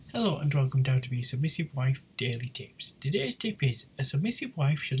Hello and welcome to How to Be a Submissive Wife Daily Tips. Today's tip is, a submissive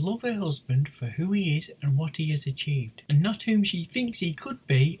wife should love her husband for who he is and what he has achieved, and not whom she thinks he could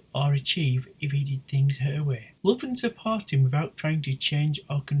be or achieve if he did things her way. Love and support him without trying to change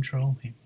or control him.